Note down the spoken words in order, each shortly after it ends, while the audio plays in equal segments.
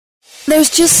There's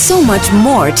just so much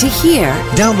more to hear.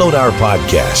 Download our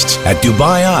podcasts at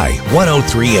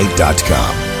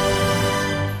DubaiI1038.com.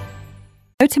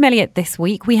 Tim Elliott this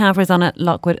week. We have Rosanna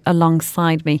Lockwood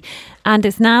alongside me, and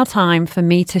it's now time for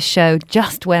me to show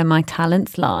just where my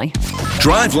talents lie.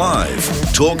 Drive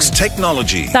Live talks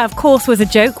technology. That, of course, was a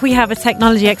joke. We have a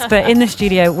technology expert in the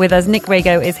studio with us. Nick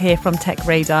Rago is here from Tech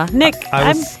Radar. Nick, I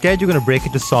was scared you were going to break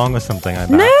into song or something like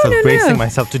that. No, so I was bracing no.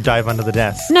 myself to dive under the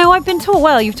desk. No, I've been taught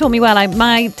well. You've taught me well.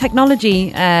 My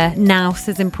technology nous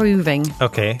is improving.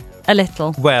 Okay. A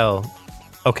little. Well,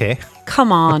 okay.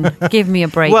 Come on, give me a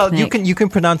break. Well, Nick. you can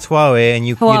pronounce Huawei, and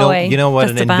you know what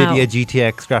just an about. NVIDIA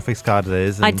GTX graphics card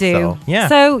is. And I do. So, yeah.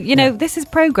 So, this is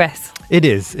progress. It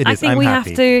is. I think we have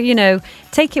to,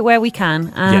 take it where we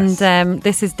can. And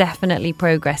this is definitely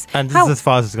progress. And this is as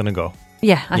far as it's going to go.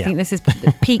 Yeah, I think this is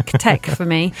peak tech for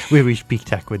me. We reached peak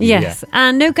tech with you. Yes,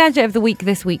 and no gadget of the week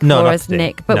this week No, for not us, today.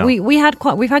 Nick. But No. we've had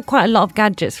quite a lot of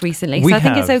gadgets recently, so I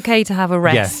think it's okay to have a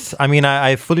rest. Yes, I mean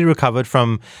I fully recovered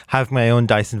from having my own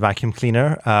Dyson vacuum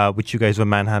cleaner, which you guys were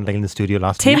manhandling in the studio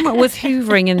last week. Tim was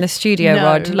hoovering in the studio, No.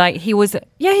 Rod. Like he was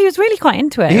really quite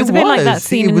into it. It was a bit like that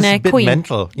scene It was in a bit Queen,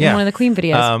 mental. in one of the Queen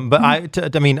videos. But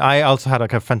I also had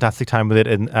like a fantastic time with it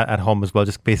at home as well.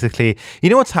 Just basically,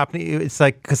 what's happening? It's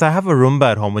like because I have a Roomba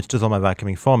at home, which does all my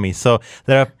vacuuming for me. So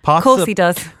there are parts. Of course he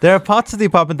does. There are parts of the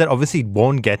apartment that obviously it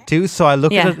won't get to. So I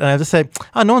look at it and I just say,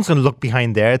 no one's going to look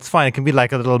behind there. It's fine. It can be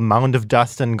like a little mound of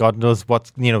dust and God knows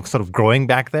what's sort of growing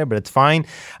back there, but it's fine.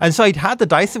 And so I had the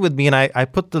Dyson with me, and I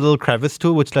put the little crevice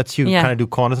tool, which lets you kind of do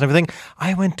corners and everything.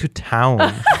 I went to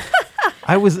town.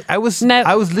 I was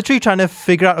literally trying to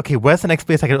figure out, okay, where's the next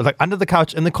place I can, like under the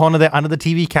couch, in the corner there, under the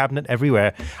TV cabinet,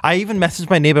 everywhere. I even messaged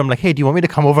my neighbor. I'm like, hey, do you want me to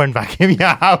come over and vacuum your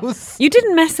house? You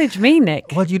didn't message me,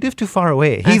 Nick. Well, you live too far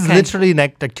away. He's literally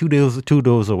like two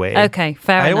doors away. Okay,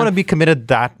 fair enough. I don't want to be committed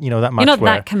that much. You're not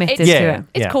that committed to it.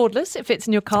 It's cordless. It fits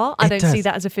in your car. I don't see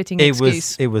that as a fitting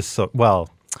excuse. It was so, well...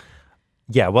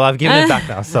 Yeah, well, I've given it back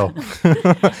now, so.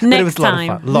 Next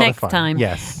time.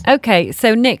 Yes. Okay,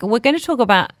 so Nick, we're going to talk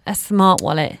about a smart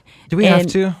wallet. Do we have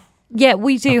to? Yeah,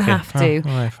 we do have to.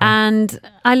 All right, and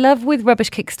I love with rubbish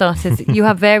Kickstarters, you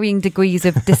have varying degrees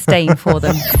of disdain for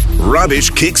them.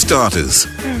 Rubbish Kickstarters.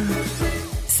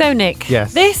 So, Nick,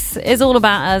 Yes. this is all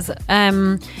about us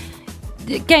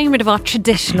getting rid of our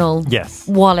traditional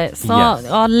wallets,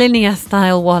 our linear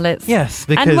style wallets. Yes,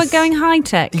 because... And we're going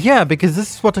high-tech. Yeah, because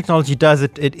this is what technology does.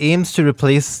 It aims to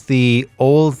replace the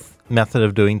old method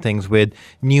of doing things with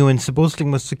new and supposedly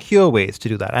more secure ways to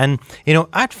do that. And,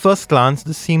 at first glance,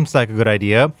 this seems like a good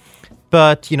idea.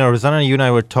 But, Rosanna, you and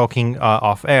I were talking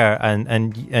off air,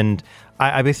 and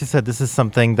I basically said this is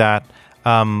something that...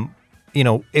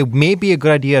 it may be a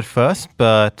good idea at first,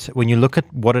 but when you look at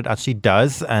what it actually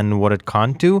does and what it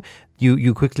can't do,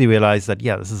 you quickly realize that,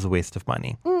 this is a waste of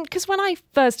money. Because when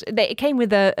it came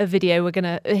with a video, we're going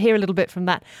to hear a little bit from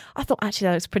that. I thought, actually,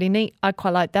 that looks pretty neat. I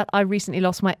quite like that. I recently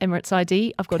lost my Emirates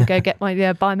ID. I've got to go get my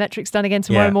biometrics done again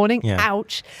tomorrow morning. Yeah.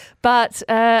 Ouch. But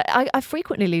I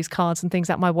frequently lose cards and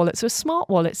things out my wallet. So a smart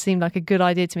wallet seemed like a good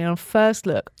idea to me. On first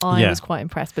look, I was quite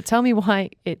impressed. But tell me why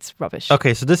it's rubbish.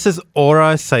 Okay, so this is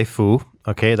Aura Saifu.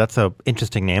 Okay, that's an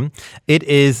interesting name. It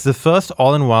is the first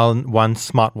all-in-one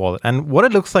smart wallet. And what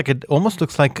it looks like, it almost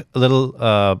looks like a little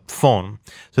phone.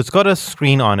 So it's got a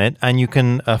screen on it, and you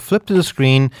can flip to the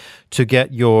screen to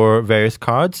get your various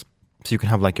cards. So you can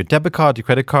have like your debit card, your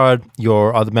credit card,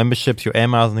 your other memberships, your air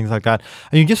miles and things like that.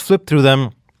 And you just flip through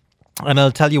them, and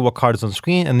it'll tell you what card is on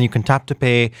screen, and then you can tap to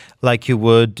pay like you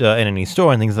would in any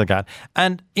store and things like that.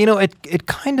 And, it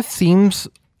kind of seems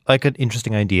like an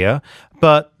interesting idea,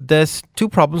 but there's two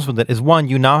problems with it. Is one,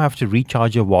 you now have to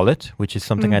recharge your wallet, which is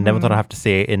something I never thought I'd have to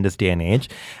say in this day and age.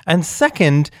 And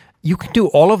second, you can do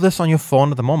all of this on your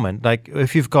phone at the moment. Like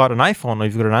if you've got an iPhone or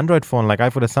you've got an Android phone, like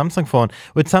I've got a Samsung phone,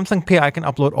 with Samsung Pay, I can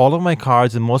upload all of my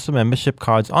cards and most of the membership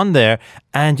cards on there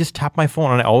and just tap my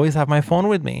phone, and I always have my phone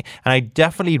with me. And I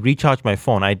definitely recharge my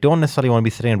phone. I don't necessarily want to be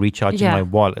sitting and recharging my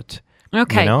wallet.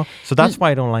 Okay. So that's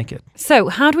why I don't like it. So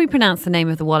how do we pronounce the name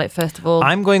of the wallet, first of all?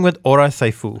 I'm going with Aura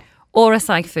Saifu. Aura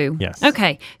Saifu. Yes.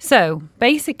 Okay. So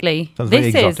basically, Sounds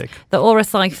very this is exotic. the Aura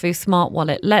Saifu smart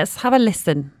wallet. Let's have a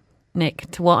listen,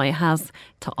 Nick, to what it has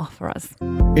to offer us.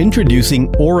 Introducing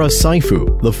Aura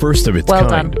Saifu, the first of its Well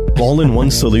kind. done.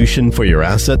 All-in-one solution for your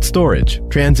asset storage,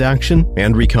 transaction,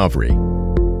 and recovery.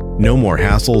 No more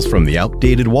hassles from the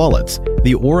outdated wallets.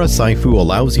 The Aura Saifu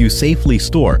allows you safely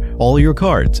store all your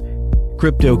cards,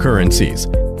 cryptocurrencies,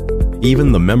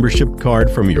 even the membership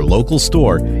card from your local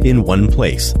store in one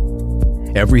place.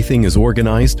 Everything is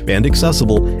organized and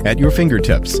accessible at your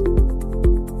fingertips.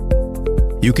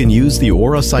 You can use the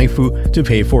Aura Saifu to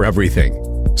pay for everything.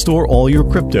 store all your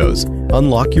cryptos,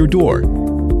 unlock your door,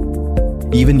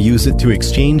 even use it to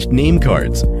exchange name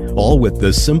cards, all with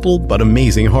this simple but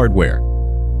amazing hardware.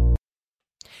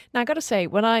 Now, I got to say,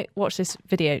 when I watched this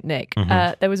video, Nick,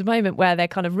 there was a moment where they're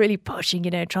kind of really pushing,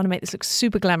 trying to make this look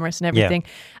super glamorous and everything.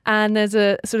 Yeah. And there's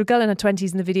a sort of girl in her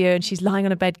 20s in the video, and she's lying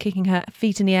on a bed, kicking her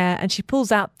feet in the air, and she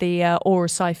pulls out the Aura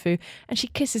Saifu, and she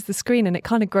kisses the screen, and it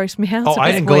kind of grossed me out.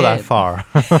 I didn't go that far.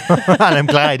 And I'm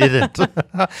glad I didn't.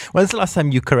 When's the last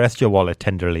time you caressed your wallet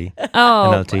tenderly?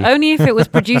 Oh, only if it was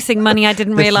producing money I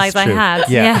didn't realise I had.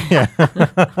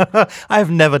 Yeah. I've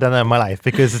never done that in my life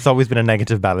because it's always been a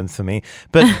negative balance for me.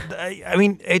 But I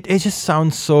mean, it just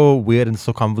sounds so weird and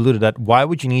so convoluted that why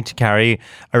would you need to carry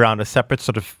around a separate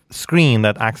sort of screen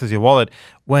that acts as your wallet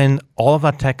when all of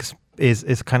that tech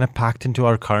is kind of packed into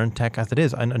our current tech as it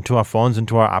is, and into our phones,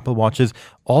 into our Apple Watches.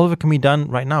 All of it can be done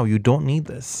right now. You don't need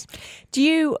this.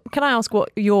 Can I ask what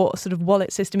your sort of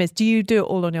wallet system is? Do you do it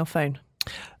all on your phone?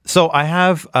 So I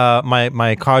have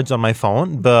my cards on my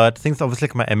phone, but things obviously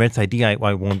like my Emirates ID, I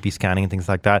won't be scanning and things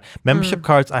like that. Membership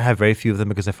cards, I have very few of them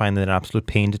because I find them an absolute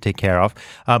pain to take care of.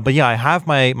 But yeah, I have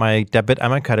my debit and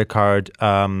my credit card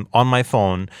on my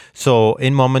phone. So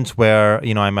in moments where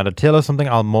I'm at a till or something,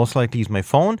 I'll most likely use my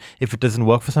phone. If it doesn't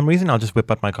work for some reason, I'll just whip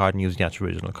out my card and use the actual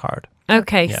original card.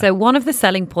 Okay, so one of the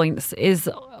selling points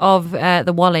of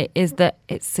the wallet is that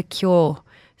it's secure.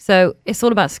 So it's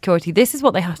all about security. This is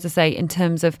what they have to say in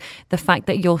terms of the fact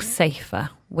that you're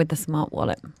safer with the smart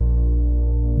wallet.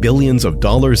 Billions of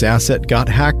dollars asset got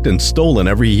hacked and stolen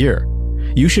every year.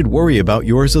 You should worry about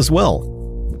yours as well.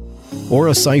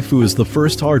 Aura Saifu is the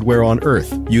first hardware on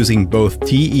Earth using both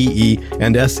TEE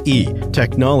and SE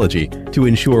technology to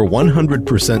ensure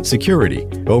 100% security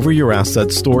over your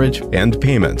asset storage and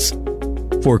payments.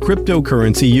 For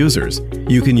cryptocurrency users,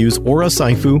 you can use Aura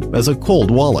Saifu as a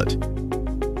cold wallet.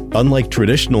 Unlike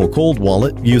traditional cold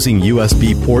wallet using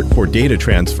USB port for data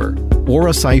transfer,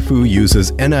 Aura Saifu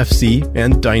uses NFC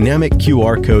and dynamic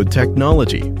QR code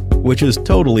technology, which is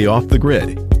totally off the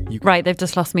grid. Right, they've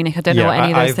just lost me, Nick. I don't know what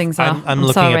any of those things are. I'm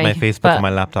looking at my Facebook on my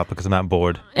laptop because I'm that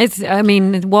bored.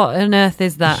 What on earth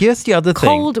is that? Here's the other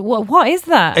thing. What is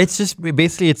that? It's just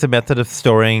basically it's a method of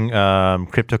storing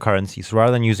cryptocurrencies. So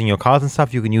rather than using your cards and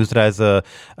stuff, you can use it as an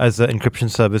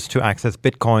encryption service to access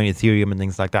Bitcoin, Ethereum, and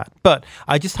things like that. But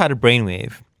I just had a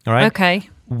brainwave. All right. Okay.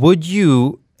 Would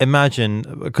you imagine,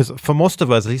 because for most of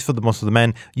us, at least for most of the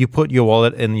men, you put your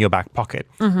wallet in your back pocket.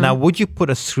 Now, would you put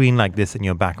a screen like this in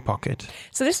your back pocket?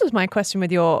 So this was my question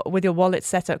with your wallet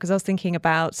setup, because I was thinking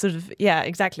about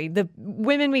exactly. The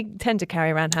women, we tend to carry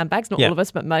around handbags, not all of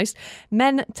us, but most.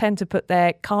 Men tend to put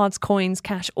their cards, coins,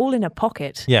 cash, all in a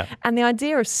pocket. Yeah. And the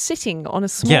idea of sitting on a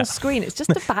small screen, it's just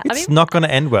a bad... It's not going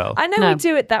to end well. I know we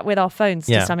do it that with our phones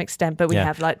to some extent, but we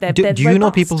have Do you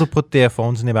know people who put their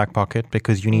phones in their back pocket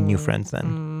because you need new friends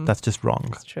then? That's just wrong.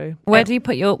 That's true. Where do you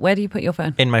put your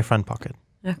phone? In my front pocket.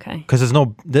 Okay. Because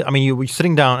there's you're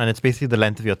sitting down and it's basically the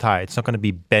length of your thigh. It's not going to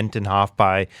be bent in half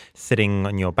by sitting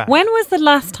on your back. When was the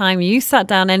last time you sat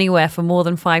down anywhere for more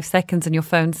than 5 seconds and your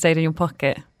phone stayed in your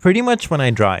pocket? Pretty much when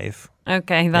I drive.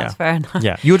 Okay, that's fair enough.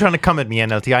 Yeah, you were trying to come at me,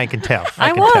 NLT. I can tell.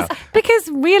 I was, because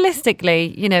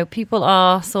realistically, people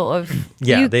are sort of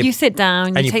you sit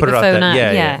down, you take the phone out.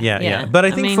 Yeah. But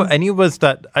I think for any of us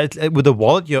that with the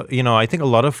wallet, I think a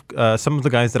lot of some of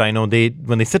the guys that I know,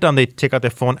 when they sit down, they take out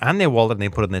their phone and their wallet and they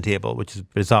put it on the table, which is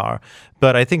bizarre.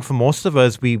 But I think for most of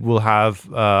us, we will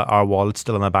have our wallet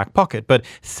still in our back pocket. But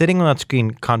sitting on that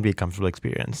screen can't be a comfortable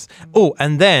experience. Oh,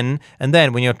 and then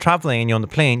when you're traveling and you're on the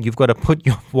plane, you've got to put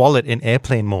your wallet in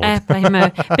airplane mode. Airplane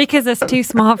mode, because it's too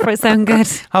smart for its own good.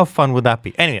 How fun would that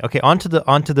be? Anyway, okay, onto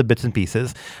the bits and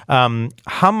pieces.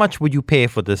 How much would you pay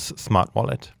for this smart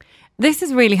wallet? This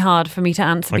is really hard for me to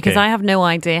answer because I have no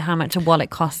idea how much a wallet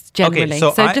costs generally.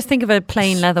 Okay, so just think of a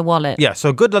plain leather wallet. Yeah, so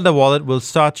a good leather wallet will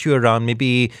start you around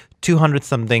maybe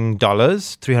 $200-something,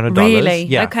 $300. Really?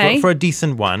 Yeah, okay. For a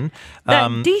decent one.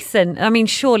 Decent? I mean,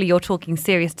 surely you're talking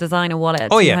serious designer wallet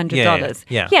at $200.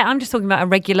 Yeah, I'm just talking about a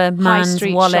regular man's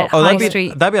wallet. That'd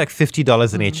be like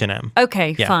 $50 in H&M.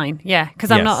 Okay, fine. Yeah, because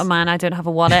I'm not a man. I don't have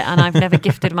a wallet and I've never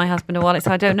gifted my husband a wallet,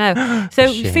 so I don't know. So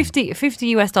 $50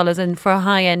 US, and for a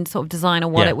high-end sort of designer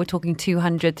wallet, we're talking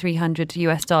 $200-300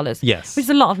 US. Yes. Which is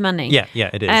a lot of money. Yeah,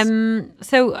 it is.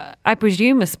 So I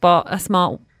presume a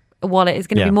smart wallet is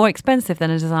going to be more expensive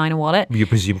than a designer wallet. You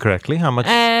presume correctly. How much?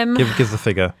 Give the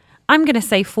figure. I'm going to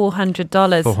say $400.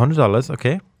 $400,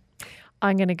 okay.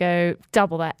 I'm going to go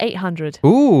double that, $800.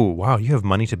 Ooh, wow, you have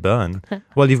money to burn.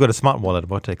 Well, you've got a smart wallet,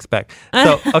 what to expect.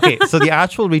 So, okay, so the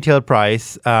actual retail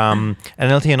price, and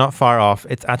LT, you're not far off,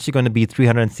 it's actually going to be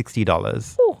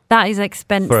 $360. Ooh. That is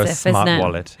expensive, for a smart isn't it?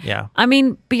 wallet. Yeah. I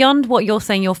mean, beyond what you're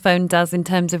saying your phone does in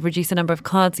terms of reduce the number of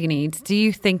cards you need, do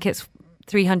you think it's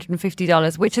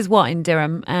 $350, which is what in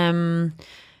dirham?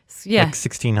 Yeah, like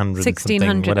 1,600,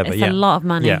 1,600. Whatever. It's a lot of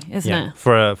money, isn't it?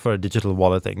 For a digital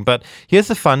wallet thing. But here's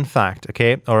a fun fact,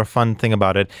 okay, or a fun thing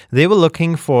about it. They were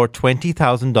looking for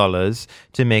 $20,000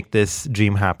 to make this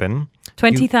dream happen.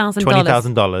 $20,000.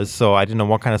 $20,000. So I don't know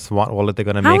what kind of smart wallet they're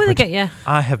going to make. How will they get you?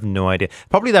 I have no idea.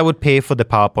 Probably that would pay for the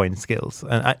PowerPoint skills.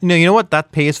 And you know what?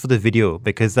 That pays for the video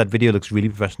because that video looks really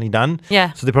professionally done.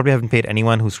 Yeah. So they probably haven't paid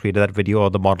anyone who's created that video or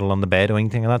the model on the bed or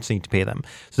anything like that. So you need to pay them.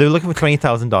 So they were looking for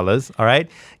 $20,000. All right.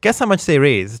 Guess how much they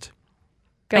raised?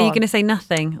 Are you going to say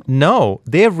nothing? No.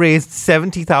 They have raised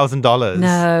 $70,000.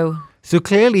 No. So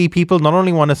clearly people not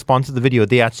only want to sponsor the video,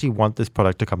 they actually want this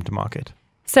product to come to market.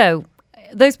 So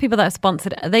those people that are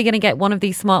sponsored, are they going to get one of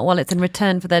these smart wallets in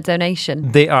return for their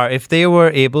donation? They are. If they were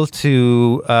able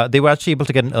to, they were actually able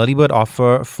to get an early bird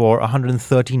offer for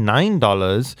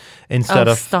 $139 instead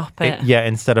of. Stop it.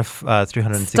 Instead of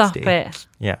 $360. Stop it.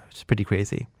 Yeah, it's pretty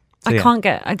crazy. So,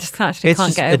 I just actually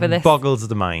can't get over this. It boggles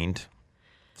the mind.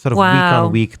 Sort of Wow. week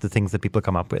on week, the things that people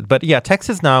come up with. But yeah,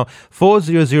 text is now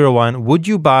 4001. Would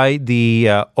you buy the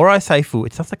Ora Saifu?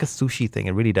 It sounds like a sushi thing.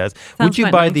 It really does. Would you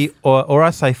quite buy nice. the Ora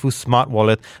Saifu smart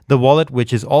wallet, the wallet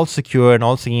which is all secure and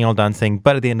all singing, all dancing,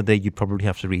 but at the end of the day, you'd probably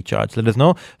have to recharge. Let us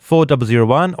know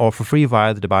 4001 or for free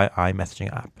via the Dubai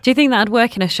iMessaging app. Do you think that'd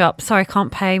work in a shop? Sorry, I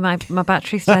can't pay. My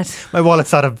battery's dead. My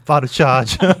wallet's out of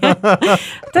charge.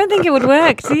 Don't think it would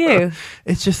work, do you?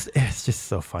 It's just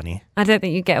so funny. I don't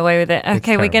think you'd get away with it.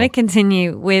 Okay, we're going to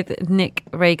continue with Nick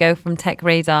Rago from Tech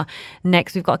Radar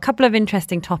next. We've got a couple of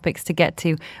interesting topics to get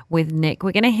to with Nick.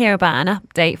 We're going to hear about an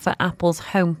update for Apple's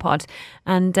HomePod.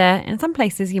 And in some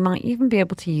places, you might even be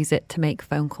able to use it to make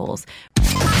phone calls.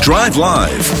 Drive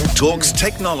Live talks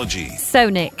technology. So,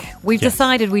 Nick, we've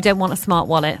decided we don't want a smart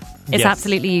wallet. It's Yes.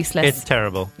 absolutely useless. It's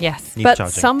terrible. Yes. Needs But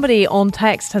charging. somebody on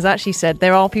text has actually said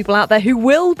there are people out there who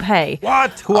will pay.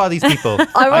 What? Who are these people?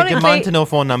 I Ironically- demand to know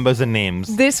phone numbers and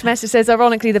names. This message says,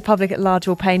 ironically, the public at large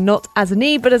will pay not as a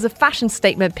need, but as a fashion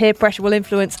statement. Peer pressure will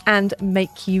influence and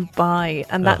make you buy.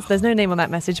 And there's no name on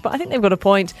that message, but I think they've got a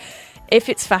point. If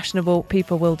it's fashionable,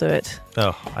 people will do it.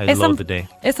 Oh, I It's love the day.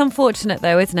 It's unfortunate,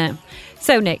 though, isn't it?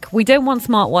 So, Nick, we don't want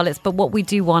smart wallets, but what we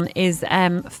do want is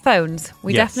phones.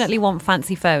 We Yes. definitely want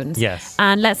fancy phones. Yes.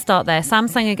 And let's start there.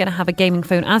 Samsung are going to have a gaming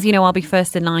phone. As you know, I'll be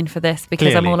first in line for this because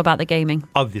I'm Clearly. all about the gaming.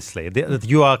 Obviously,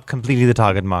 you are completely the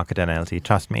target market, NLT.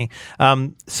 Trust me.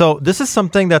 So this is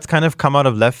something that's kind of come out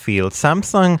of left field.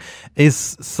 Samsung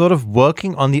is sort of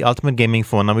working on the ultimate gaming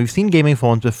phone. Now, we've seen gaming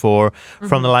phones before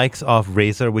from the likes of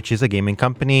Razer, which is a gaming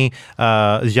company.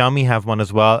 Xiaomi have one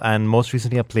as well. And most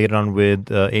recently, I played around with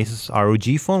Asus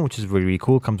ROG phone, which is really, really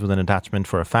cool. Comes with an attachment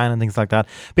for a fan and things like that.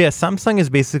 But yeah, Samsung is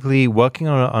basically working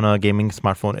on a gaming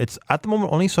smartphone. It's at the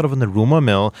moment only sort of in the rumor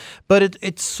mill, but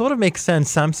it sort of makes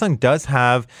sense. Samsung does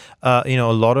have a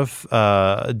lot of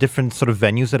different sort of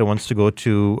venues that it wants to go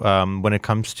to when it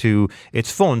comes to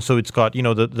its phone. So it's got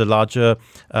the larger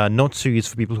Note series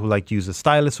for people who like to use a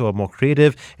stylus or are more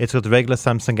creative. It's got the regular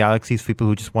Samsung Galaxies for people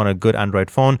who just want a good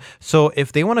Android phone. So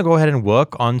if they want to go ahead and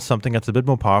work on something that's a bit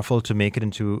more powerful to make it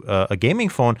into a gaming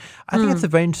phone, I think it's a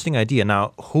very interesting idea.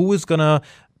 Now, who is gonna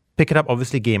pick it up?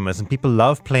 Obviously gamers, and people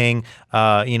love playing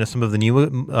some of the newer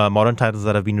modern titles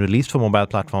that have been released for mobile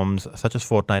platforms such as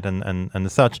Fortnite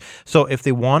and such. So if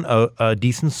they want a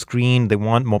decent screen, they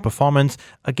want more performance,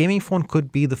 a gaming phone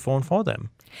could be the phone for them.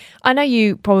 I know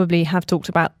you probably have talked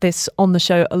about this on the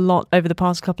show a lot over the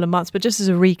past couple of months, but just as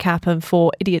a recap and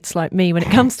for idiots like me when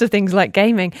it comes to things like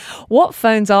gaming, what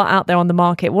phones are out there on the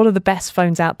market? What are the best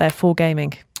phones out there for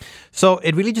gaming? So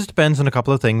it really just depends on a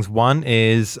couple of things. One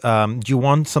is, do you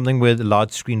want something with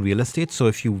large screen real estate? So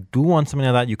if you do want something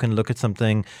like that, you can look at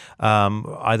something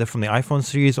either from the iPhone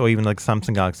series or even like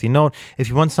Samsung Galaxy Note. If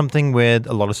you want something with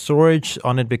a lot of storage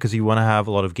on it because you want to have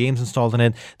a lot of games installed in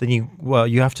it, then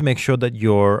you have to make sure that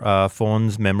your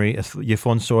phone's memory, your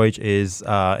phone storage is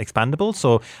expandable.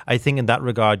 So I think in that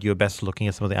regard, you're best looking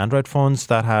at some of the Android phones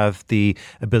that have the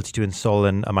ability to install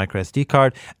in a micro SD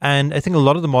card. And I think a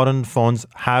lot of the modern phones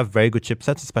have very good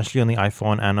chipsets, especially on the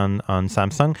iPhone and on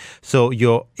Samsung. So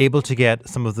you're able to get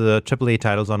some of the AAA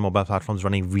titles on mobile platforms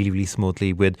running really, really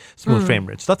smoothly with smooth frame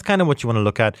rates. So that's kind of what you want to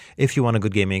look at if you want a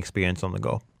good gaming experience on the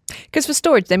go. Because for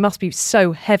storage, they must be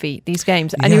so heavy, these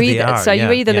games. And Yeah,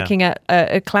 you're either looking at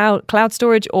a cloud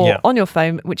storage or on your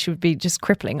phone, which would be just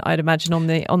crippling, I'd imagine, on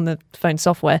the phone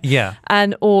software. Yeah.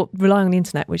 Or relying on the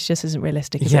internet, which just isn't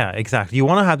realistic, is it? Yeah, exactly. You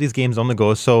want to have these games on the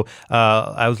go. So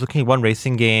I was looking at one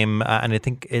racing game, and I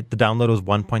think the download was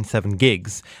 1.7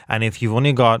 gigs. And if you've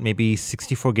only got maybe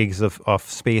 64 gigs of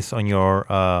space on your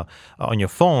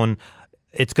phone,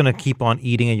 it's going to keep on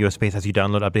eating at your space as you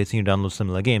download updates and you download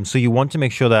similar games. So you want to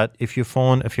make sure that if your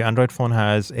Android phone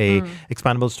has a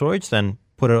expandable storage, then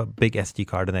put a big SD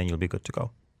card and then you'll be good to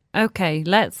go. Okay,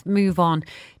 let's move on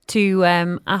to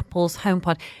Apple's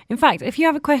HomePod. In fact, if you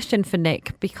have a question for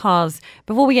Nick, because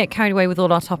before we get carried away with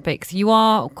all our topics, you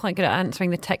are quite good at answering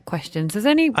the tech questions. There's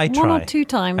only one or two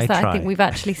times I think we've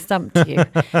actually stumped you.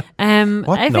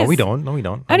 What? No, we don't.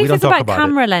 Only if it's about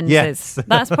camera lenses. Yes.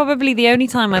 That's probably the only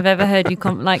time I've ever heard you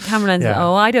like camera lenses. Yeah.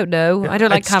 Oh, I don't know. I don't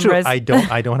like cameras. True.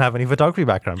 I don't have any photography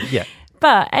background. Yeah.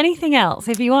 But anything else,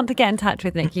 if you want to get in touch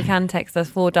with Nick, you can text us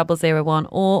 4001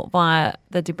 or via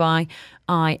the Dubai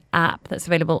Eye app that's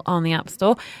available on the App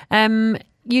Store.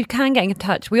 You can get in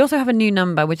touch. We also have a new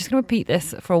number. We're just going to repeat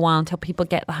this for a while until people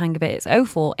get the hang of it. It's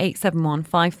 04871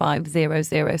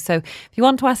 5500. So if you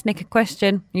want to ask Nick a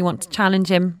question, you want to challenge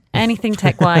him, anything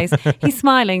tech-wise, he's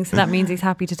smiling, so that means he's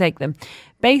happy to take them.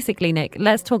 Basically, Nick,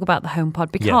 let's talk about the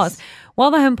HomePod, because while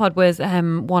the HomePod was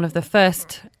one of the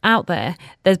first out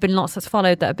there's been lots that's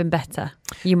followed that have been better,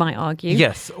 you might argue.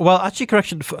 Yes. Well, actually,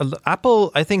 correction.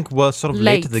 Apple, I think, was sort of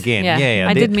late to the game. Yeah.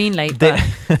 I did mean late.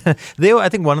 They were, I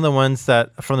think, one of the ones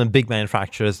that, from the big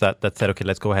manufacturers that said, okay,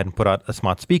 let's go ahead and put out a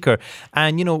smart speaker.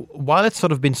 And, while it's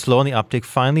sort of been slow in the uptake,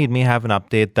 finally it may have an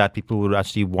update that people would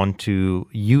actually want to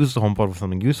use the HomePod for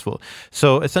something useful.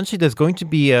 So essentially, there's going to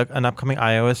be an upcoming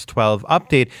iOS 12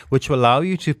 update, which will allow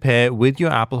you to pair with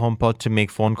your Apple HomePod to make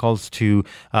phone calls to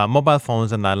mobile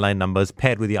phones and landline numbers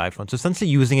paired with the iPhone. So essentially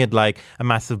using it like a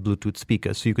massive Bluetooth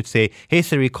speaker. So you could say, hey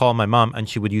Siri, call my mom, and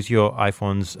she would use your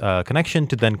iPhone's connection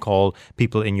to then call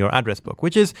people in your address book,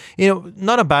 which is,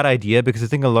 not a bad idea, because I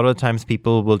think a lot of the times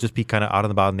people will just be kind of out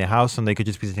and about in their house and they could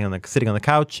just be sitting on the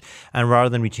couch, and rather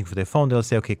than reaching for their phone, they'll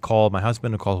say, okay, call my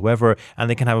husband or call whoever, and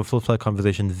they can have a full-fledged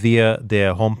conversation via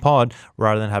their HomePod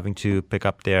rather than having to pick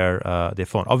up their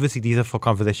phone. Obviously, these are for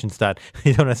conversations that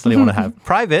you don't necessarily want to have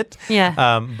private.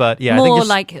 But yeah, more I think just,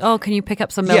 like, oh, can you pick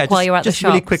up some milk while you're at the shop? Just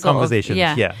really quick conversations.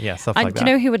 Stuff like that. Do you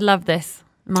know who would love this?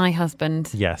 My husband.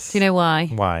 Yes. Do you know why?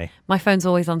 Why? My phone's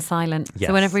always on silent. Yes.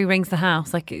 So whenever he rings the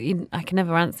house, I can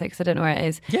never answer because I don't know where it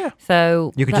is. Yeah.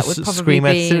 So you could that just would probably scream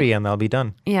at Siri and they'll be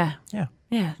done. Yeah. Yeah.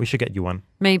 Yeah. We should get you one.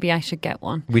 Maybe I should get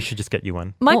one. We should just get you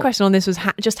one. My question on this was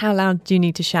just how loud do you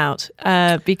need to shout?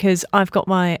 Because I've got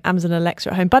my Amazon Alexa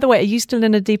at home. By the way, are you still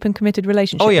in a deep and committed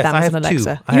relationship with Amazon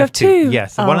Alexa? I have two.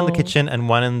 Yes, Oh. one in the kitchen and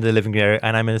one in the living room area,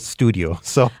 and I'm in a studio.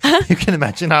 So you can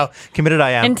imagine how committed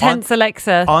I am. Intense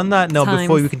Alexa. On that note, times.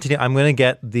 before we continue, I'm going to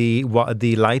get the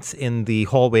lights in the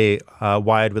hallway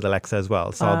wired with Alexa as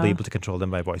well. So I'll be able to control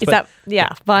them by voice. Is that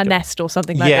via Nest or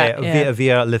something like that?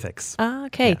 Via Livix.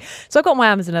 Okay. Yeah. So I've got my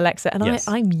Amazon Alexa, and Yes.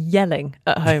 I'm yelling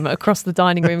at home across the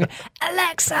dining room,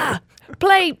 Alexa,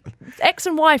 play X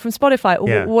and Y from Spotify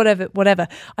or whatever.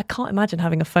 I can't imagine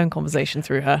having a phone conversation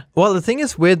through her. Well, the thing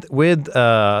is with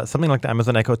something like the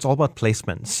Amazon Echo, it's all about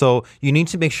placement. So you need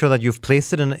to make sure that you've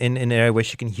placed it in an area where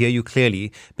she can hear you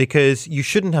clearly, because you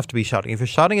shouldn't have to be shouting. If you're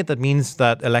shouting it, that means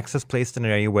that Alexa's placed in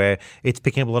an area where it's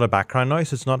picking up a lot of background noise.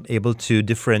 So it's not able to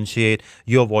differentiate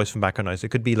your voice from background noise. It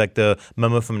could be like the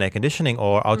murmur from air conditioning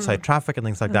or outside traffic and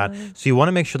things like that. So you want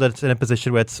to make sure that it's in a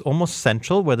position where it's almost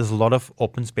central, where there's a lot of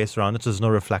open space around it, so there's no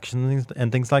reflection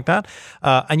and things like that.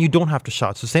 And you don't have to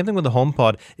shout. So same thing with the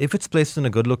HomePod. If it's placed in a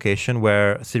good location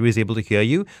where Siri is able to hear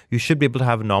you, you should be able to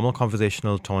have a normal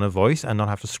conversational tone of voice and not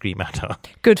have to scream at her.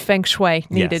 Good feng shui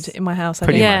needed in my house.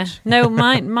 Pretty Yeah. much. No,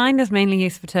 mine is mainly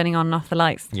used for turning on and off the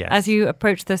lights. Yes. As you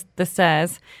approach the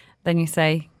stairs, then you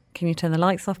say, can you turn the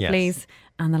lights off, please?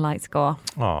 And the lights go off.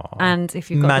 Aww. And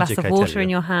if you've got Magic, a glass I of tell water you. in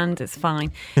your hand, it's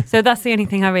fine. So that's the only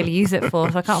thing I really use it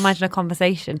for. So I can't imagine a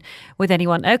conversation with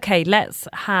anyone. Okay, let's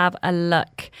have a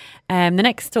look. The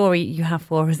next story you have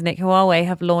for us, Nick, Huawei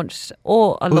have launched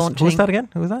or are launching. Who's that again?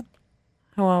 Who was that?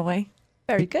 Huawei.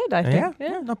 Very good, I think.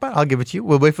 Yeah, not bad. I'll give it to you.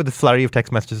 We'll wait for the flurry of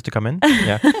text messages to come in.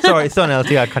 Yeah. Sorry, it's on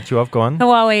LT. I cut you off. Go on.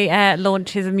 Huawei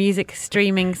launches a music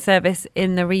streaming service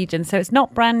in the region. So it's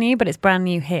not brand new, but it's brand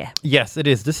new here. Yes, it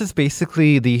is. This is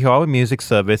basically the Huawei Music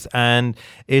Service, and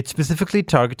it's specifically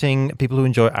targeting people who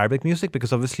enjoy Arabic music,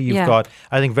 because obviously you've got,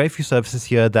 I think, very few services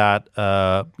here that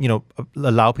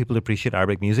allow people to appreciate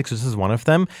Arabic music. So this is one of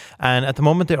them. And at the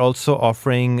moment, they're also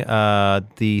offering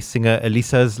the singer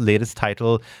Elisa's latest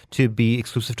title to be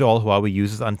exclusive to all Huawei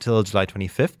users until July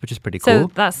 25th, which is pretty cool.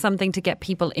 So that's something to get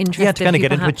people interested. Yeah, to kind of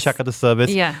get into it, check out the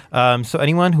service. Yeah. So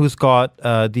anyone who's got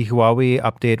the Huawei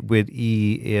update with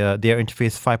their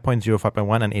interface 5.0,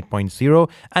 5.1, and 8.0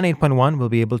 and 8.1 will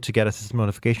be able to get a system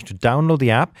notification to download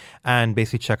the app and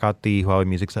basically check out the Huawei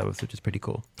Music service, which is pretty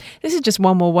cool. This is just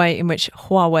one more way in which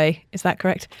Huawei, is that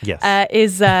correct? Yes.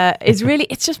 Is really,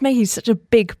 it's just making such a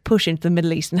big push into the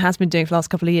Middle East and has been doing for the last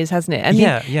couple of years, hasn't it? I mean,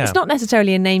 it's not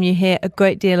necessarily a name you hear a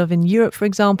great deal of in Europe, for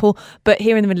example, but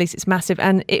here in the Middle East, it's massive.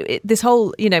 And this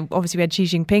whole, obviously we had Xi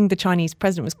Jinping, the Chinese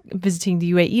president, was visiting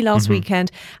the UAE last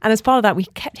weekend. And as part of that, we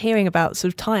kept hearing about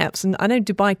sort of tie-ups. And I know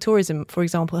Dubai Tourism, for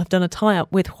example, have done a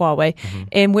tie-up with Huawei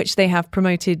in which they have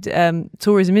promoted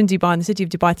tourism in Dubai and the city of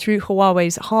Dubai through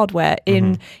Huawei's hardware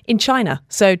in China.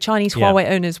 So Chinese Huawei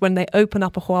owners, when they open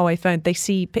up a Huawei phone, they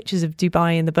see pictures of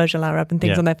Dubai and the Burj Al Arab and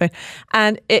things on their phone.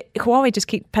 And Huawei just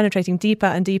keep penetrating deeper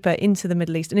and deeper into the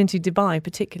Middle East and into Dubai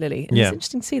particularly. And it's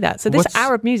interesting to see that. So this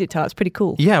Arab music tie is pretty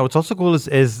cool. Yeah, what's also cool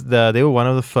is they were one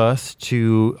of the first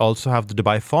to also have the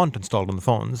Dubai font installed on the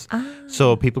phones.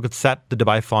 So people could set the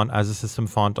Dubai font as a system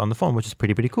font on the phone, which is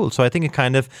pretty cool. So I think it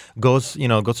kind of goes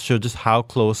to show just how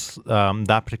close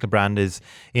that particular brand is,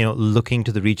 looking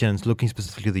to the regions, looking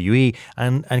specifically to the UAE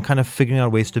and kind of figuring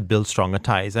out ways to build stronger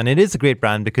ties. And it is a great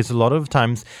brand because a lot of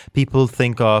times people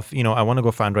think of, I want to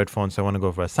go for Android phones, so I want to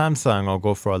go for a Samsung or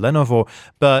go for a Lenovo,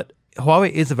 but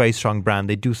Huawei is a very strong brand.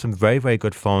 They do some very, very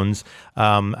good phones.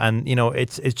 And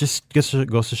it just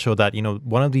goes to show that,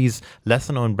 one of these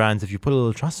lesser known brands, if you put a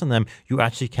little trust in them, you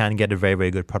actually can get a very,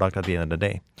 very good product at the end of the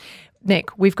day.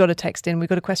 Nick, we've got a text in. We've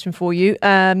got a question for you.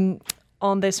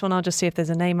 On this one, I'll just see if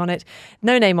there's a name on it.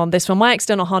 No name on this one. My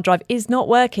external hard drive is not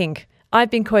working.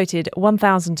 I've been quoted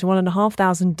 1,000 to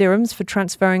 1,500 dirhams for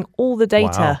transferring all the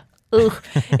data. Wow. Ugh.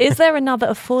 Is there another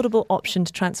affordable option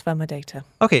to transfer my data?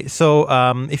 Okay, so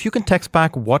if you can text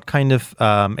back what kind of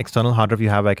external hard drive you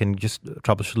have, I can just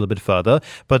troubleshoot a little bit further.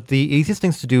 But the easiest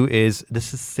things to do is,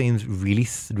 seems really,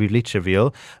 really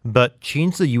trivial, but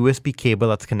change the USB cable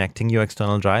that's connecting your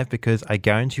external drive, because I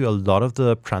guarantee you a lot of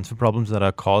the transfer problems that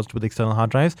are caused with external hard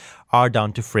drives are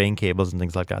down to fraying cables and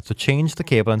things like that. So change the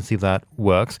cable and see if that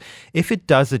works. If it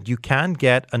doesn't, you can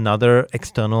get another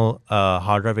external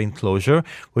hard drive enclosure,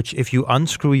 which if you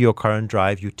unscrew your current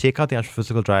drive, you take out the actual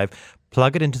physical drive,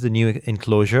 plug it into the new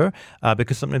enclosure,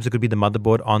 because sometimes it could be the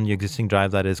motherboard on your existing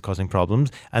drive that is causing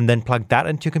problems, and then plug that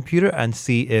into your computer and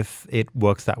see if it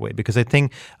works that way. Because I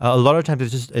think a lot of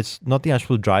times it's not the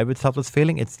actual drive itself that's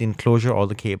failing, it's the enclosure or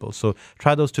the cable. So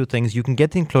try those two things. You can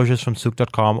get the enclosures from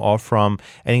Souk.com or from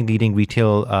any leading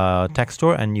retail tech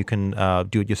store, and you can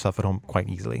do it yourself at home quite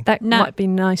easily. That might be a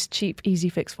nice, cheap, easy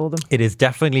fix for them. It is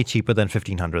definitely cheaper than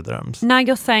 1,500 dirhams. Now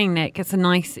you're saying, Nick, it's a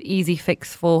nice, easy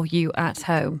fix for you at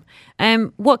home.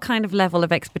 What kind of level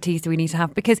of expertise do we need to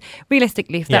have? Because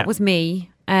realistically, if that was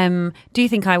me, do you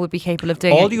think I would be capable of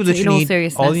doing it in all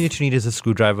seriousness? All you need to need is a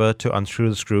screwdriver to unscrew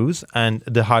the screws, and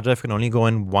the hard drive can only go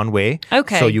in one way.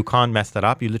 Okay. So you can't mess that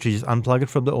up. You literally just unplug it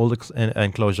from the old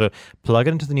enclosure, plug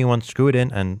it into the new one, screw it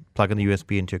in, and plug in the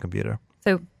USB into your computer.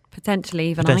 So potentially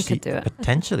even I could do it.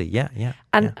 Potentially, yeah.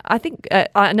 And I think,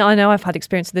 I know I've had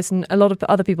experience with this, and a lot of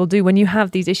other people do. When you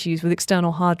have these issues with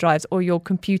external hard drives or your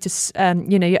computer,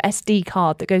 your SD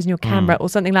card that goes in your camera or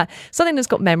something that's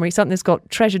got memory, something that's got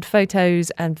treasured photos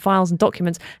and files and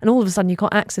documents, and all of a sudden you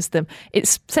can't access them, it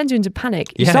sends you into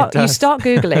panic. You start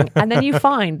Googling, and then you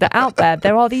find that out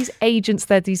there are these agents,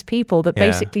 these people that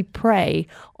basically prey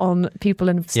on people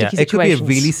in sticky situations. It could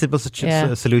be a really simple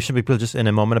solution. People just in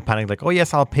a moment of panic, like, oh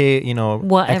yes, I'll pay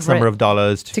X number of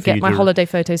dollars to get my holiday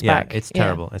photos back. It's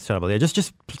terrible. It's terrible. Yeah,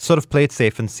 just sort of play it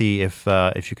safe and see if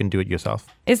you can do it yourself.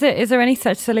 Is there any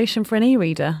such solution for an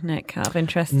e-reader, Nick, out of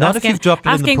interest? Not if you've dropped it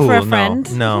in the pool. Asking for a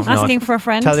friend? No. Asking for a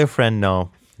friend? Tell your friend no.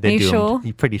 Are you sure?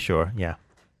 You're pretty sure, yeah.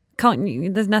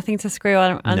 There's nothing to screw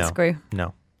or unscrew?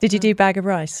 No. Did you do bag of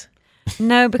rice?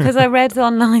 No, because I read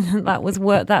online that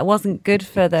wasn't good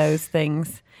for those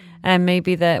things. And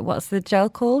maybe what's the gel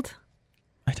called?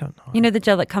 I don't know. You know the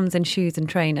gel that comes in shoes and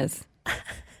trainers?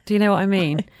 Do you know what I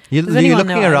mean? You're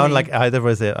looking around like either of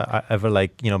us ever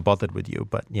bothered with you,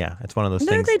 but yeah, it's one of those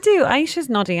things. No, they do. Aisha's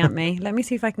nodding at me. Let me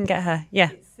see if I can get her.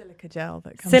 Yeah. It's silica gel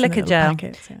that comes in little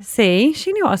packets. Yeah. See,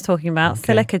 she knew what I was talking about.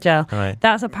 Okay. Silica gel. All right.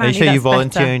 That's apparently. Are you sure you're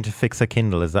volunteering to fix a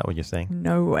Kindle? Is that what you're saying?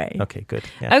 No way. Okay, good.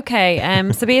 Yeah. Okay.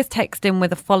 Sabia's texted in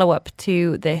with a follow-up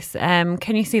to this.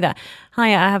 Can you see that?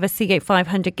 hi, I have a Seagate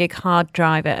 500 gig hard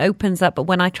drive. It opens up, but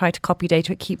when I try to copy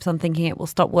data, it keeps on thinking it will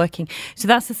stop working. So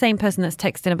that's the same person that's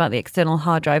texting about the external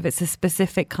hard drive. It's a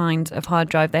specific kind of hard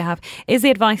drive they have. Is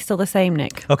the advice still the same,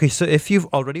 Nick? Okay, so if you've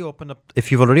already opened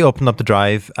up the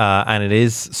drive and it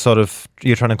is sort of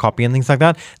you're trying to copy and things like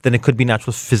that, then it could be an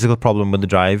actual physical problem with the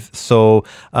drive. So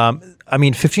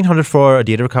 1,500 for a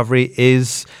data recovery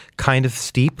is kind of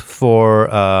steep for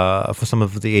some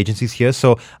of the agencies here.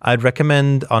 So I'd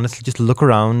recommend, honestly, just look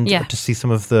around to see some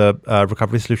of the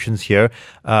recovery solutions here.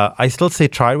 I still say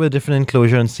try it with a different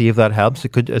enclosure and see if that helps. It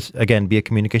could, again, be a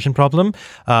communication problem.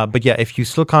 But yeah, if you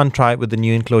still can't try it with the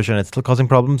new enclosure and it's still causing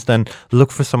problems, then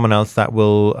look for someone else that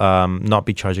will not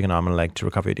be charging an arm and a leg to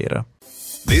recover your data.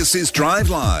 This is Drive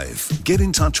Live. Get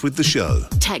in touch with the show.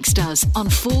 Text us on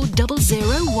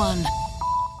 4001.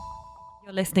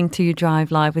 You're listening to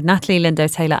Drive Live with Natalie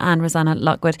Lindo-Taylor and Rosanna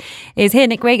Lockwood is here.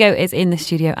 Nick Rego is in the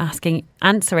studio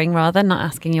answering, not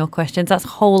asking your questions. That's a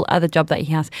whole other job that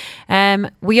he has.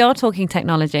 We are talking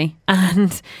technology.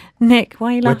 And Nick,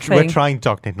 why are you laughing? We're trying to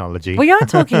talk technology. We are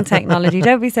talking technology.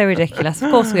 Don't be so ridiculous.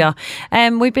 Of course we are.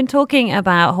 We've been talking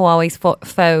about Huawei's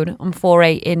phone on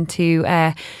foray into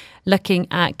looking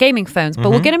at gaming phones.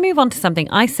 But we're going to move on to something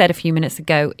I said a few minutes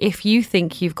ago. If you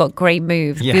think you've got great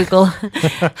moves, Google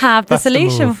have the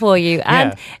solution for you.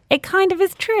 And it kind of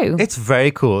is true. It's very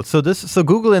cool. So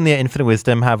Google in their infinite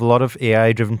wisdom have a lot of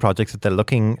AI-driven projects that they're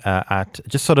looking at,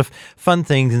 just sort of fun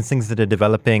things and things that they're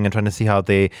developing and trying to see how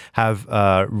they have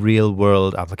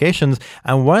real-world applications.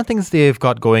 And one of the things they've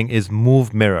got going is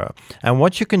Move Mirror. And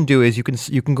what you can do is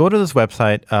you can go to this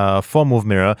website for Move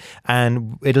Mirror,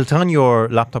 and it'll turn your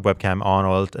laptop webcam on,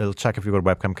 or it'll check if you've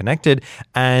got a webcam connected,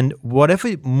 and whatever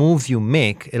moves you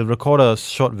make, it'll record a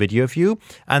short video of you,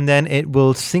 and then it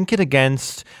will sync it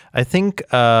against, I think,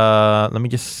 let me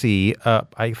just see,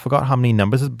 I forgot how many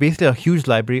numbers. It's basically a huge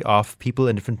library of people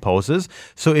in different poses.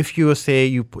 So if you say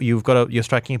you're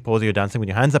striking a pose, you're dancing with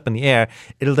your hands up in the air,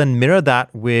 it'll then mirror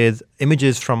that with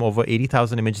images from over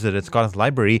 80,000 images that it's got as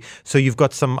library. So you've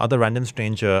got some other random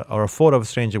stranger or a photo of a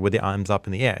stranger with their arms up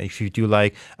in the air. If you do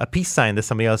like a peace sign, there's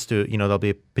somebody else there'll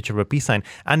be a picture of a peace sign.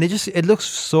 And it looks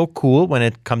so cool when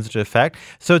it comes into effect.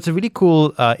 So it's a really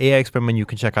cool AI experiment you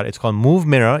can check out. It's called Move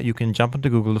Mirror. You can jump into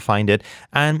Google to find it.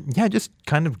 And just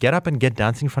kind of get up and get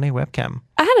dancing in front of your webcam.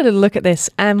 I had a little look at this,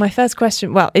 and my first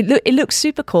question, it looks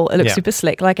super cool. It looks super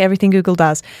slick, like everything Google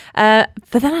does. But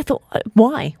then I thought,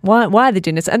 why? Why are they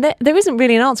doing this? And there isn't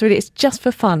really an answer, really. It's just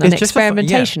for fun and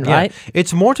experimentation, right? Yeah.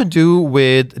 It's more to do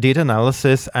with data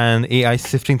analysis and AI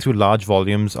sifting through large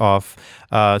volumes of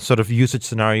sort of usage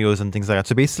scenarios and things like that.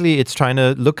 So basically, it's trying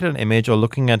to look at an image or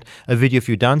looking at a video of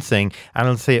you dancing, and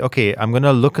it'll say, okay, I'm going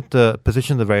to look at the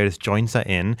position the various joints are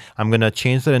in. I'm going to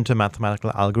change that into a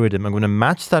mathematical algorithm. I'm going to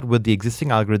match that with the existing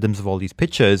algorithms of all these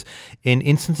pictures. In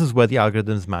instances where the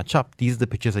algorithms match up, these are the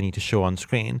pictures I need to show on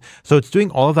screen. So it's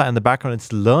doing all of that in the background.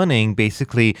 It's learning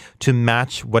basically to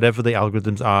match whatever the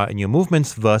algorithms are in your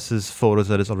movements versus photos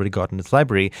that it's already got in its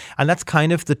library. And that's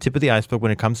kind of the tip of the iceberg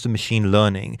when it comes to machine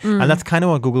learning. And that's kind of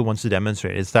what Google wants to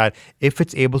demonstrate, is that if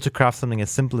it's able to craft something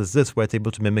as simple as this, where it's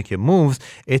able to mimic your moves,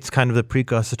 it's kind of the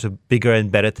precursor to bigger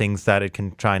and better things that it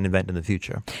can try and invent in the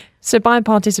future. So by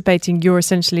participating, you're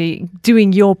essentially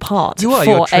doing your part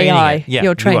you're AI. Yeah,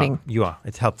 you're training. You are.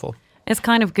 It's helpful. It's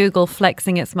kind of Google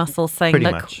flexing its muscles, saying,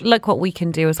 look what we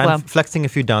can do as well. And flexing a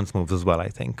few dance moves as well, I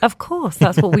think. Of course,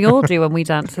 that's what we all do when we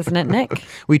dance, isn't it, Nick?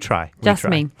 We try. Just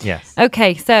me. Yes.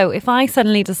 Okay, so if I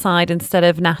suddenly decide instead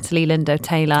of Natalie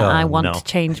Lindo-Taylor, I want to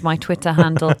change my Twitter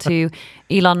handle to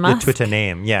Elon Musk. Your Twitter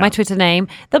name, My Twitter name.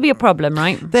 There'll be a problem,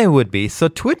 right? There would be. So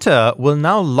Twitter will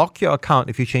now lock your account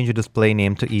if you change your display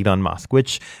name to Elon Musk,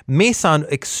 which may sound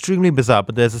extremely bizarre,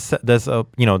 but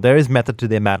there is method to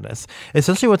their madness.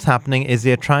 Essentially, what's happening is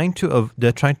they're trying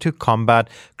to combat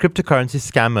cryptocurrency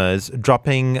scammers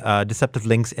dropping deceptive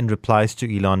links in replies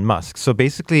to Elon Musk. So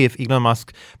basically, if Elon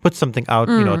Musk puts something out,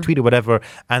 a tweet or whatever,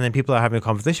 and then people are having a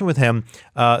conversation with him,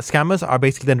 scammers are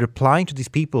basically then replying to these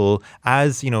people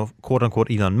as, quote unquote,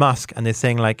 Elon Musk, and they're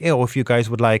saying like, if you guys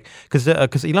would like,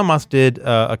 because Elon Musk did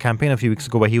a campaign a few weeks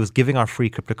ago where he was giving out free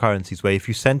cryptocurrencies, where if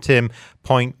you sent him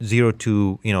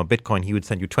 0.02 Bitcoin, he would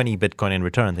send you 20 Bitcoin in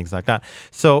return and things like that.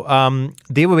 So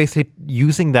they were basically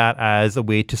using that as a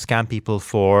way to scam people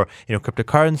for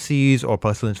cryptocurrencies or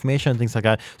personal information and things like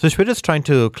that. So Twitter's trying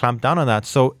to clamp down on that.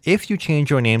 So if you change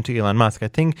your name to Elon Musk, I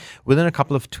think within a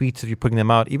couple of tweets, if you're putting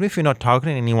them out, even if you're not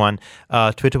targeting anyone,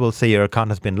 Twitter will say your account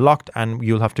has been locked, and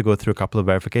you'll have to go through a couple of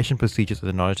verification procedures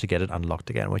in order to get it unlocked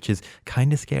again, which is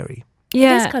kind of scary.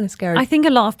 Yeah, It is kind of scary. I think a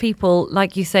lot of people,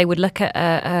 like you say, would look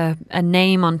at a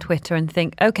name on Twitter and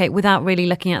think, okay, without really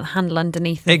looking at the handle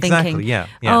underneath and Exactly, thinking, yeah.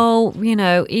 oh,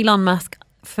 Elon Musk,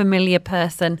 familiar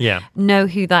person, know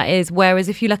who that is. Whereas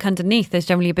if you look underneath, there's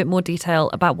generally a bit more detail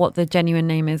about what the genuine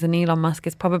name is. And Elon Musk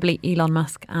is probably Elon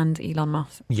Musk and Elon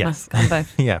Musk. Yes. Musk on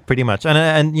both. Yeah, pretty much.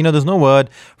 And there's no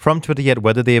word from Twitter yet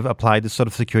whether they've applied this sort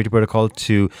of security protocol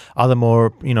to other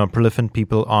more, prolific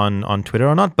people on Twitter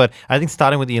or not. But I think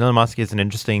starting with Elon Musk is an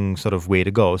interesting sort of way to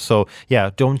go. So,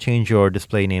 yeah, don't change your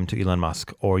display name to Elon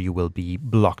Musk or you will be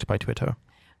blocked by Twitter.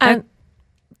 And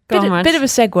bit of a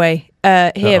segue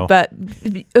here, Uh-oh. but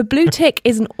a blue tick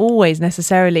isn't always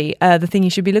necessarily the thing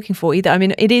you should be looking for either. I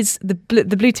mean, it is the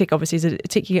blue tick obviously is a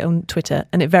tick you get on Twitter,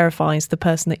 and it verifies the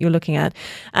person that you're looking at.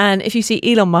 And if you see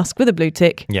Elon Musk with a blue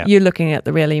tick, you're looking at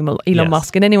the real Elon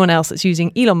Musk, and anyone else that's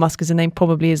using Elon Musk as a name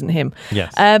probably isn't him.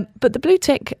 Yes. But the blue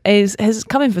tick has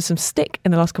come in for some stick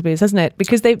in the last couple of years, hasn't it?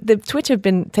 Because the Twitter have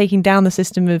been taking down the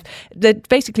system they're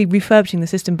basically refurbishing the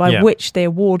system by which they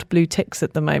award blue ticks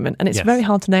at the moment, and it's very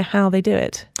hard to know how they do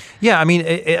it. Yeah, I mean,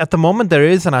 at the moment, there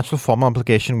is an actual formal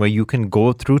application where you can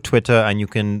go through Twitter and you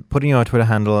can put in your Twitter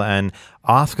handle and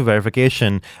ask for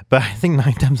verification. But I think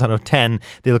 9 times out of 10,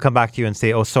 they'll come back to you and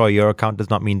say, oh, sorry, your account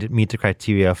does not meet the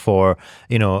criteria for,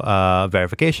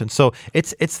 verification. So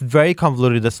it's very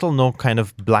convoluted. There's still no kind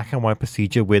of black and white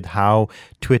procedure with how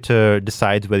Twitter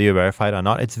decides whether you're verified or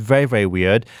not. It's very, very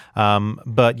weird.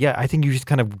 But yeah, I think you just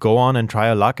kind of go on and try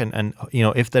your luck. And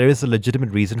if there is a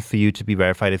legitimate reason for you to be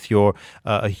verified, if you're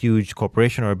a huge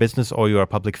corporation or a business or you're a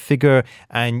public figure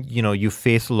and, you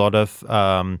face a lot of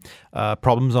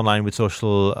problems online with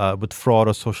with fraud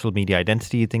or social media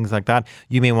identity, things like that,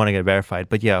 you may want to get verified.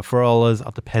 But yeah, for all us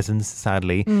other peasants,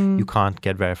 sadly, you can't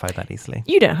get verified that easily.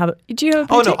 You don't have do you have a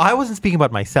blue tick? No, I wasn't speaking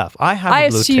about myself. I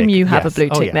assume you have a blue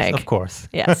tick, Nick. Of course.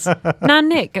 Yes. Now,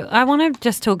 Nick, I want to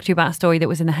just talk to you about a story that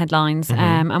was in the headlines,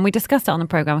 and we discussed it on the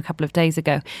programme a couple of days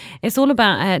ago. It's all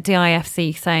about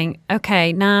DIFC saying,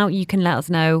 okay, now you can let us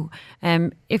know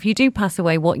if you do pass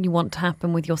away, what you want to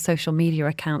happen with your social media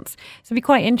accounts. So I'd be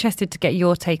quite interested to get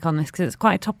your take on this because it's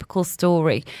quite a topical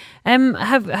story.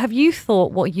 Have you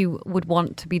thought what you would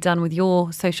want to be done with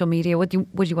your social media? Would you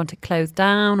want it closed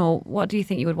down, or what do you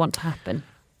think you would want to happen?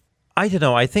 I don't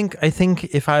know. I think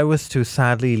if I was to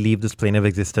sadly leave this plane of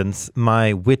existence,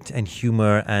 my wit and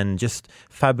humor and just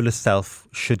fabulous self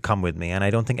should come with me. And I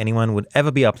don't think anyone would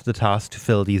ever be up to the task to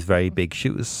fill these very big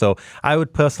shoes. So I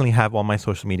would personally have all my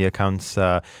social media accounts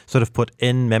sort of put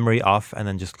in, memory off, and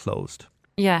then just closed.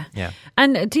 Yeah.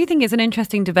 And do you think it's an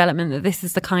interesting development that this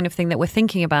is the kind of thing that we're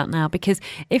thinking about now? Because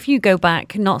if you go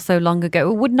back not so long ago,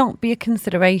 it would not be a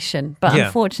consideration. But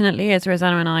unfortunately, as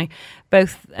Rosanna and I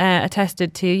both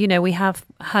attested to, we have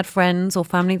had friends or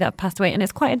family that have passed away, and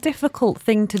it's quite a difficult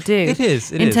thing to do. It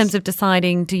is. In terms of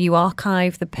deciding, do you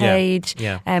archive the page?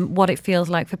 What it feels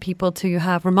like for people to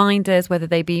have reminders, whether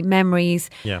they be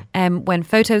memories, when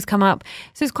photos come up.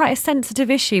 So it's quite a sensitive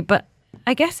issue, but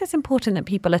I guess it's important that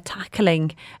people are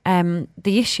tackling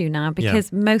the issue now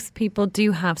because most people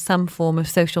do have some form of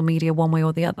social media one way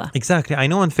or the other. Exactly. I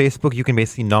know on Facebook you can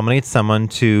basically nominate someone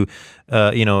to,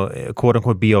 quote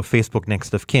unquote, be your Facebook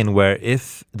next of kin, where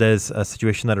if there's a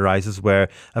situation that arises where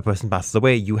a person passes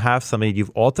away, you have somebody you've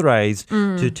authorized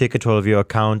to take control of your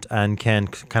account and can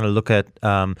kind of look at,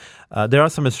 there are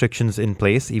some restrictions in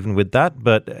place even with that,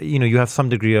 but, you have some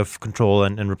degree of control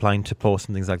and replying to posts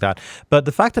and things like that. But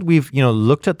the fact that we've,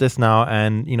 looked at this now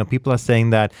and, people are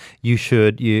saying that you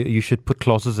should put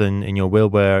clauses in your will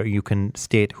where you can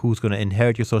state who's going to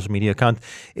inherit your social media account.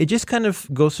 It just kind of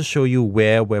goes to show you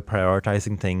where we're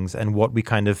prioritizing things and what we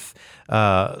kind of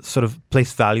sort of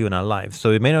place value in our lives.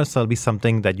 So it may not still be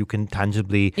something that you can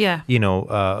tangibly,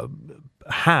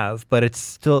 have, but it's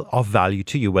still of value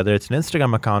to you, whether it's an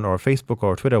Instagram account or Facebook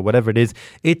or Twitter, whatever it is,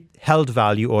 it held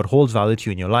value or it holds value to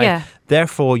you in your life. Yeah.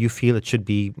 Therefore, you feel it should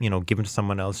be, given to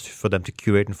someone else for them to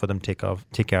curate and for them to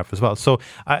take care of as well. So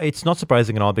it's not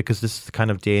surprising at all because this is the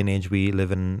kind of day and age we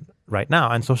live in right now,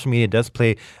 and social media does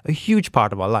play a huge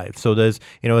part of our life. So there's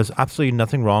absolutely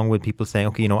nothing wrong with people saying,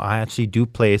 okay, I actually do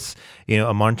place,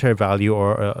 a monetary value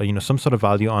or, some sort of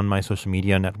value on my social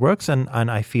media networks. And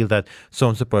I feel that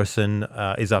so-and-so person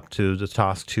is up to the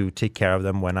task to take care of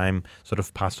them when I'm sort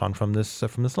of passed on from this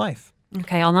life.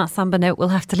 Okay, on that somber note, we'll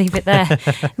have to leave it there.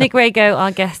 Nick Rego,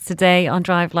 our guest today on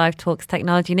Drive Live Talks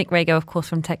Technology. Nick Rego, of course,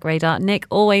 from Tech Radar. Nick,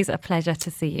 always a pleasure to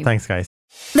see you. Thanks, guys.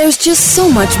 There's just so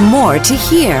much more to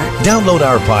hear. Download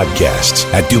our podcasts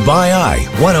at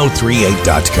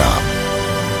DubaiEye1038.com.